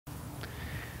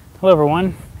Hello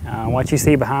everyone, what you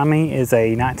see behind me is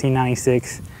a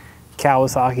 1996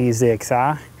 Kawasaki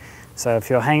ZXi. So if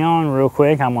you'll hang on real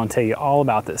quick, I'm going to tell you all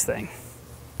about this thing.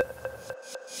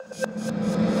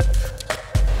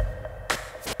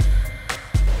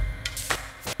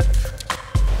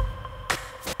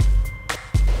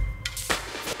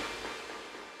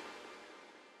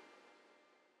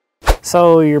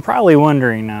 So you're probably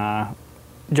wondering,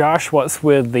 Josh, what's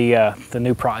with the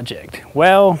new project?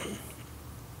 Well,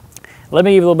 let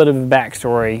me give you a little bit of a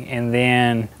backstory and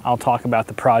then I'll talk about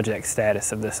the project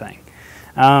status of this thing.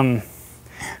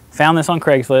 Found this on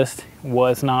Craigslist,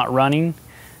 was not running.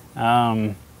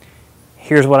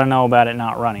 Here's what I know about it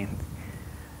not running.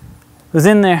 It was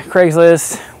in the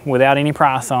Craigslist without any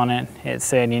price on it. It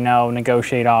said, you know,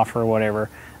 negotiate offer or whatever,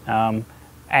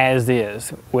 as is,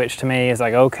 which to me is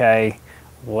like, okay,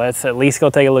 let's at least go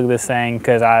take a look at this thing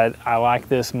because I like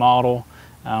this model.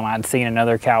 I'd seen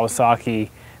another Kawasaki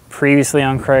previously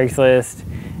on Craigslist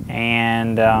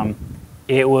and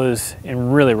it was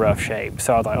in really rough shape.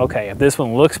 So I was like, okay, if this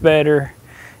one looks better,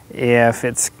 if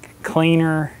it's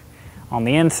cleaner on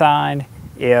the inside,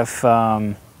 if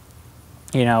you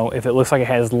know, if it looks like it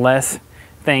has less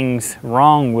things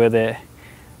wrong with it,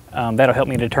 that'll help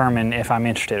me determine if I'm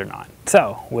interested or not.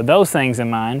 So with those things in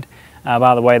mind,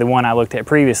 by the way, the one I looked at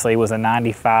previously was a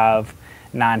 95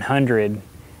 900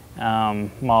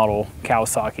 model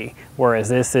Kawasaki, whereas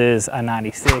this is a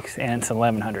 96 and it's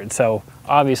 1100. So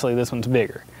obviously this one's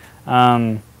bigger.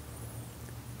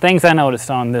 Things I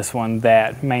noticed on this one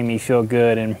that made me feel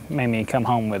good and made me come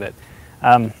home with it.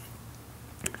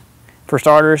 For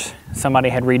starters, somebody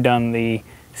had redone the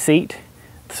seat,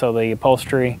 so the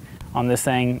upholstery on this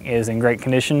thing is in great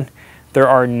condition. There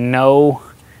are no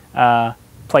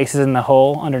places in the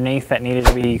hull underneath that needed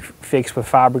to be fixed with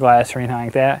fiberglass or anything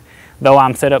like that. Though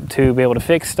I'm set up to be able to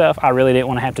fix stuff, I really didn't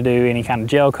want to have to do any kind of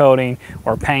gel coating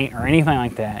or paint or anything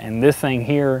like that. And this thing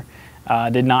here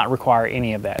did not require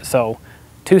any of that. So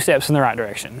 2 steps in the right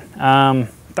direction.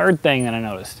 Third thing that I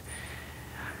noticed,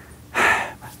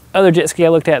 other jet ski I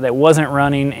looked at that wasn't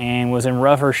running and was in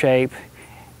rougher shape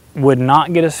would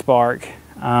not get a spark.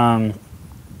 The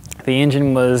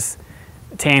engine was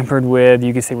tampered with.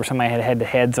 You can see where somebody had had the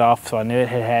heads off, so I knew it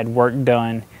had had work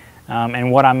done.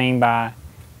 And what I mean by,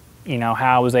 you know,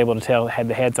 how I was able to tell it had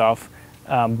the heads off,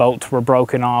 bolts were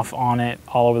broken off on it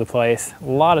all over the place. A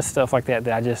lot of stuff like that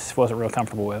that I just wasn't real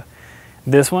comfortable with.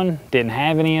 This one didn't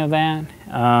have any of that.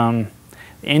 The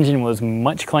engine was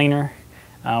much cleaner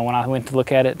when I went to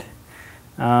look at it.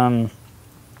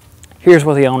 Here's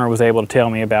what the owner was able to tell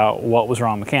me about what was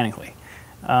wrong mechanically.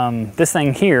 This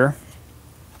thing here,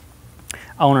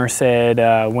 owner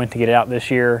said went to get it out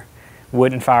this year,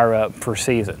 wouldn't fire up for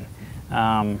season.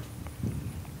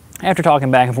 After talking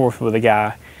back and forth with the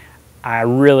guy, I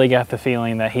really got the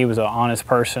feeling that he was an honest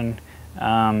person.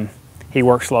 He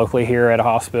works locally here at a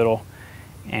hospital,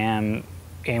 and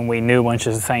we knew a bunch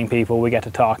of the same people. We got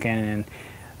to talking,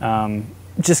 and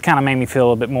just kind of made me feel a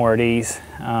little bit more at ease.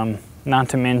 Not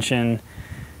to mention,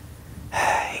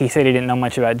 he said he didn't know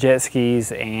much about jet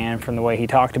skis, and from the way he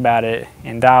talked about it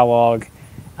in dialogue,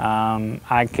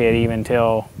 I could even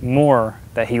tell more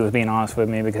that he was being honest with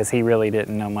me because he really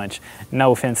didn't know much.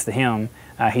 No offense to him,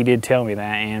 he did tell me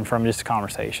that, and from just a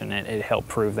conversation, it helped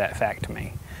prove that fact to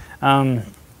me.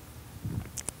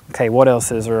 Okay, what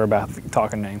else is there about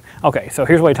talking to him? Okay, so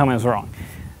here's what he told me was wrong.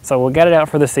 So we got it out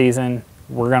for the season.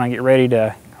 We're gonna get ready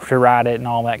to ride it and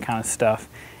all that kind of stuff,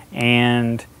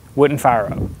 and wouldn't fire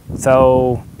up.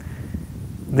 So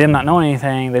them not knowing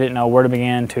anything, they didn't know where to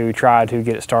begin to try to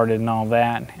get it started and all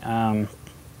that.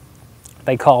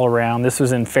 They call around. This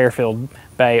was in Fairfield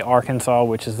Bay, Arkansas,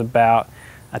 which is about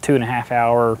a 2.5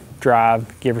 hour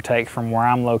drive, give or take, from where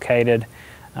I'm located.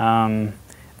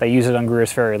 They use it on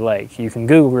Greers Ferry Lake. You can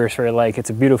Google Greers Ferry Lake. It's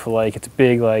a beautiful lake. It's a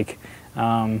big lake.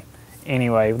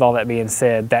 Anyway, with all that being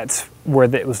said, that's where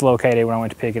it was located when I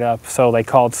went to pick it up. So they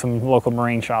called some local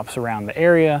marine shops around the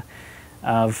area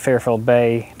of Fairfield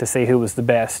Bay to see who was the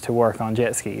best to work on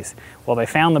jet skis. Well, they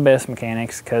found the best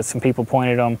mechanics because some people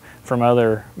pointed them from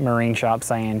other marine shops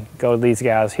saying, go to these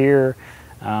guys here.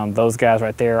 Those guys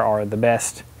right there are the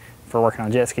best for working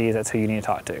on jet skis. That's who you need to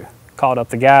talk to. Called up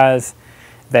the guys.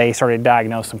 They started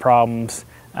diagnosing problems.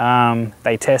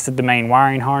 They tested the main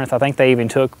wiring harness. I think they even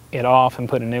took it off and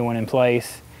put a new one in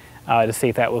place to see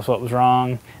if that was what was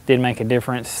wrong. Didn't make a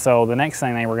difference. So the next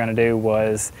thing they were going to do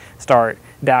was start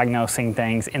diagnosing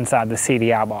things inside the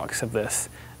CDI box of this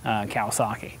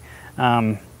Kawasaki.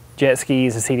 Jet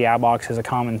skis, the CDI box is a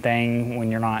common thing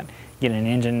when you're not getting an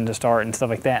engine to start and stuff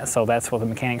like that. So that's what the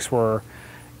mechanics were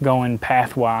going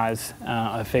pathwise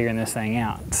of figuring this thing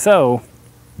out. So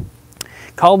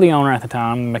Called the owner at the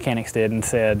time, the mechanics did, and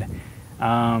said,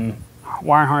 wiring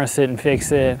harness it and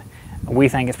fix it. We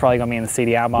think it's probably going to be in the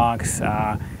CDI box.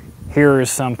 Here's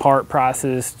some part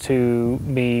prices to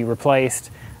be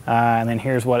replaced, and then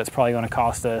here's what it's probably going to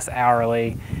cost us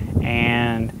hourly.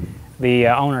 And the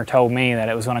owner told me that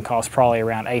it was going to cost probably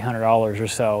around $800 or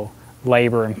so,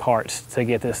 labor and parts, to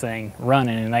get this thing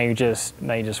running, and they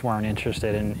just weren't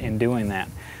interested in doing that.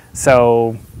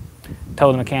 So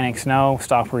told the mechanics, no,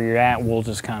 stop where you're at, we'll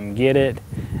just come get it,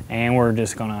 and we're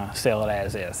just gonna sell it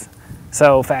as is.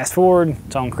 So fast forward,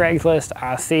 it's on Craigslist,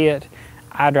 I see it,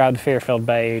 I drive to Fairfield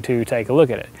Bay to take a look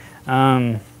at it.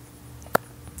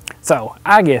 So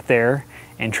I get there,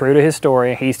 and true to his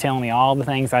story, he's telling me all the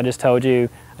things I just told you.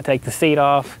 I take the seat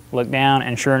off, look down,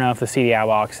 and sure enough, the CDI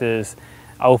box is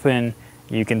open.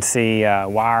 You can see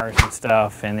wires and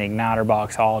stuff, and the igniter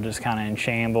box all just kind of in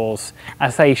shambles. I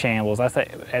say shambles, I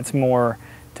say it's more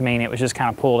to mean it was just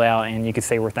kind of pulled out, and you could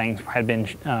see where things had been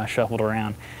shuffled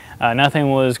around.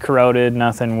 Nothing was corroded,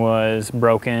 nothing was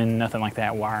broken, nothing like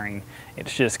that wiring.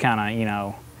 It's just kind of, you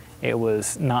know, it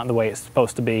was not the way it's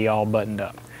supposed to be, all buttoned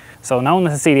up. So knowing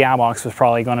that the CDI box was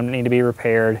probably going to need to be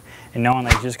repaired, and knowing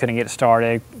they just couldn't get it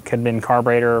started, could have been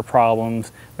carburetor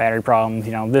problems, battery problems,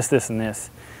 you know, this, and this.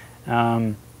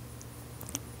 I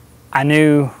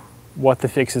knew what the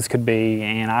fixes could be,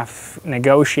 and I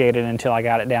negotiated until I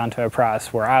got it down to a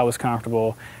price where I was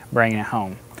comfortable bringing it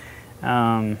home.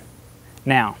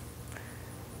 Now,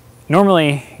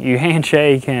 normally you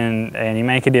handshake and you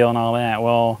make a deal and all that.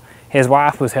 Well, his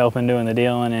wife was helping doing the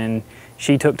dealing, and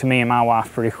she took to me and my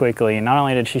wife pretty quickly. And not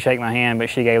only did she shake my hand, but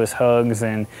she gave us hugs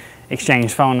and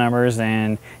exchanged phone numbers,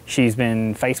 and she's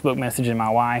been Facebook messaging my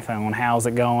wife on how's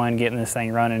it going, getting this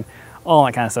thing running, all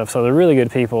that kind of stuff. So they're really good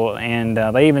people, and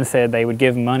they even said they would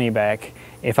give money back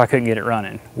if I couldn't get it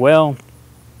running. Well,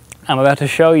 I'm about to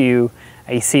show you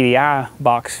a CDI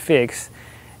box fix,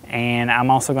 and I'm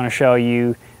also going to show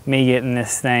you me getting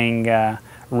this thing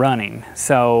running.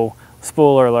 So,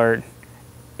 spoiler alert,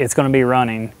 it's going to be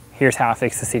running. Here's how I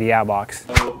fix the CDI box.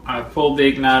 So I pulled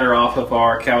the igniter off of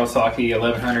our Kawasaki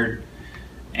 1100,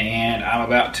 and I'm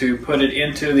about to put it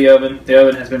into the oven. The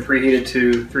oven has been preheated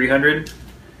to 300,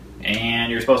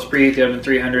 and you're supposed to preheat the oven to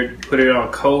 300, put it on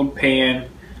a cold pan.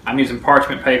 I'm using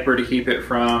parchment paper to keep it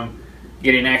from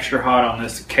getting extra hot on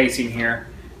this casing here,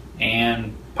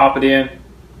 and pop it in,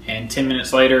 and 10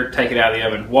 minutes later, take it out of the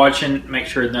oven. Watching, make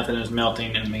sure nothing is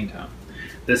melting in the meantime.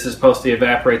 This is supposed to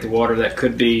evaporate the water that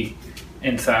could be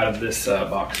inside of this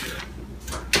box here.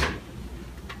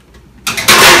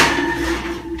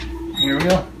 Here we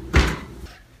go.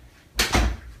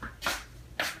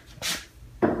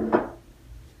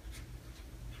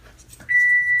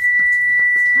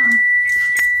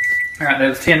 All right, that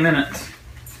was 10 minutes.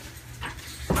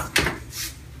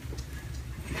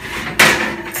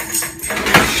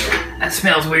 That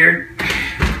smells weird.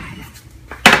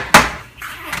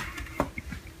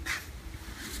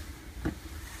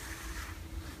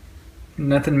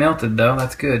 Nothing melted though,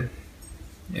 that's good.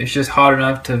 It's just hot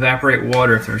enough to evaporate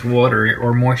water if there's water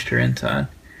or moisture inside,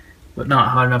 but not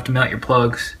hot enough to melt your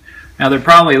plugs. Now they're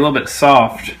probably a little bit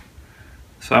soft,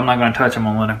 so I'm not going to touch them.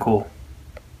 I'm going to let them cool.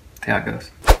 See how it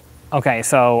goes. Okay,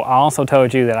 so I also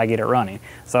told you that I get it running.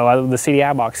 So the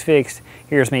CDI box fixed,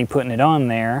 here's me putting it on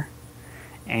there,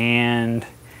 and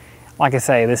like I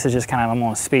say, this is just kind of, I'm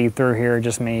going to speed through here,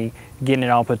 just me getting it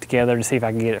all put together to see if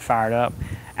I can get it fired up.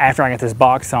 After I got this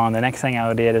box on, the next thing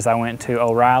I did is I went to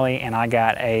O'Reilly and I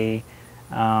got a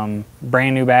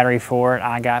brand new battery for it.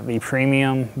 I got the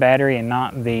premium battery and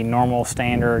not the normal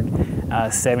standard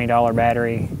 $70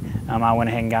 battery. I went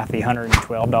ahead and got the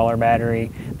 $112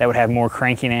 battery that would have more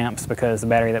cranking amps, because the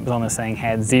battery that was on this thing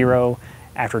had 0.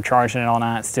 After charging it all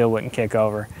night, it still wouldn't kick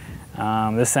over.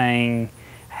 This thing,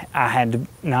 I had to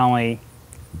not only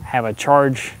have a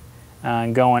charge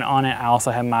going on it, I also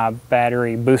had my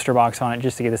battery booster box on it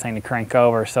just to get this thing to crank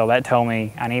over. So that told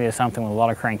me I needed something with a lot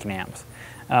of cranking amps.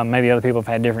 Maybe other people have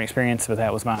had different experience, but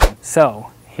that was mine.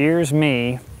 So here's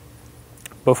me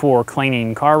before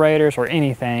cleaning carburetors or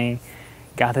anything.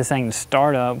 Got this thing to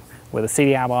start up with a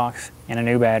CDI box and a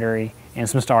new battery and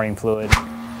some starting fluid.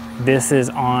 This is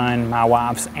on my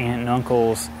wife's aunt and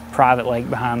uncle's private lake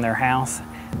behind their house.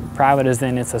 Private as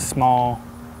in it's a small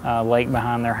lake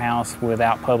behind their house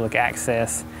without public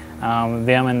access.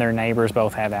 Them and their neighbors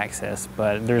both have access,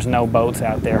 but there's no boats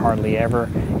out there hardly ever.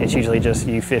 It's usually just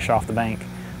you fish off the bank.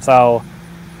 So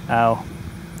I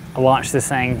launched this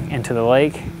thing into the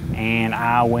lake, and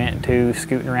I went to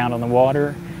scooting around on the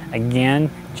water. Again,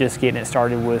 just getting it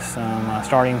started with some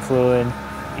starting fluid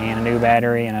and a new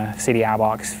battery and a CDI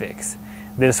box fix.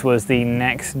 This was the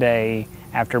next day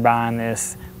after buying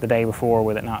this the day before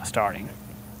with it not starting.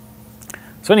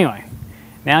 So anyway,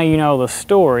 now you know the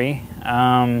story.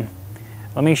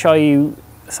 Let me show you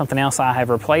something else I have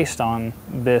replaced on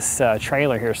this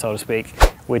trailer here, so to speak,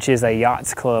 which is a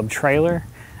Yachts Club trailer.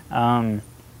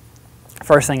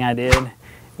 First thing I did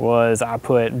was I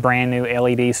put brand new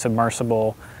LED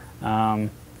submersible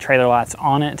trailer lights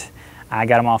on it. I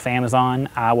got them off Amazon.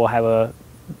 I will have a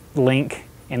link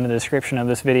in the description of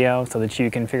this video so that you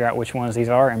can figure out which ones these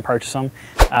are and purchase them.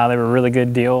 They were a really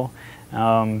good deal.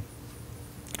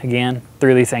 Again,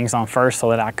 threw these things on first so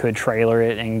that I could trailer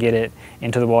it and get it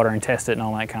into the water and test it and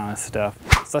all that kind of stuff.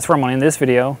 So that's where I'm going to end this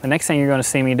video. The next thing you're going to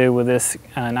see me do with this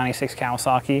 96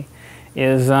 Kawasaki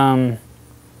is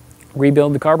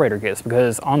rebuild the carburetor kits,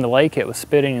 because on the lake it was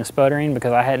spitting and sputtering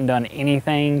because I hadn't done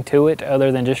anything to it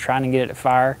other than just trying to get it to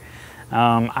fire.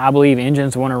 I believe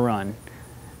engines want to run.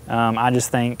 I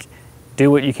just think do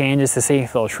what you can just to see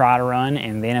if they'll try to run,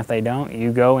 and then if they don't,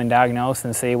 you go and diagnose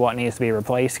and see what needs to be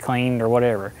replaced, cleaned, or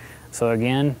whatever. So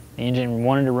again, the engine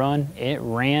wanted to run. It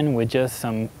ran with just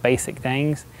some basic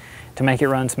things to make it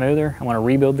run smoother. I want to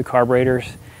rebuild the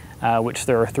carburetors, which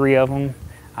there are 3 of them.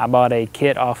 I bought a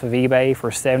kit off of eBay for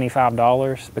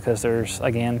 $75 because there's,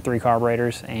 again, 3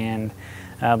 carburetors, and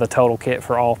the total kit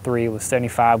for all 3 was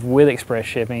 $75 with express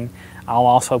shipping. I'll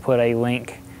also put a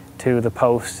link to the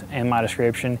post in my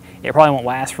description. It probably won't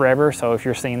last forever, so if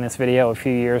you're seeing this video a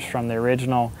few years from the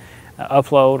original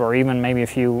upload, or even maybe a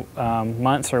few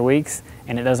months or weeks,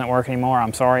 and it doesn't work anymore,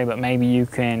 I'm sorry, but maybe you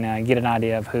can get an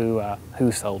idea of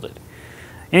who sold it.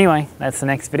 Anyway, that's the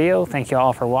next video. Thank you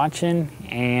all for watching,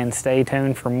 and stay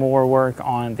tuned for more work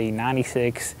on the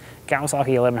 96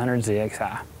 Kawasaki 1100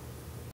 ZXi.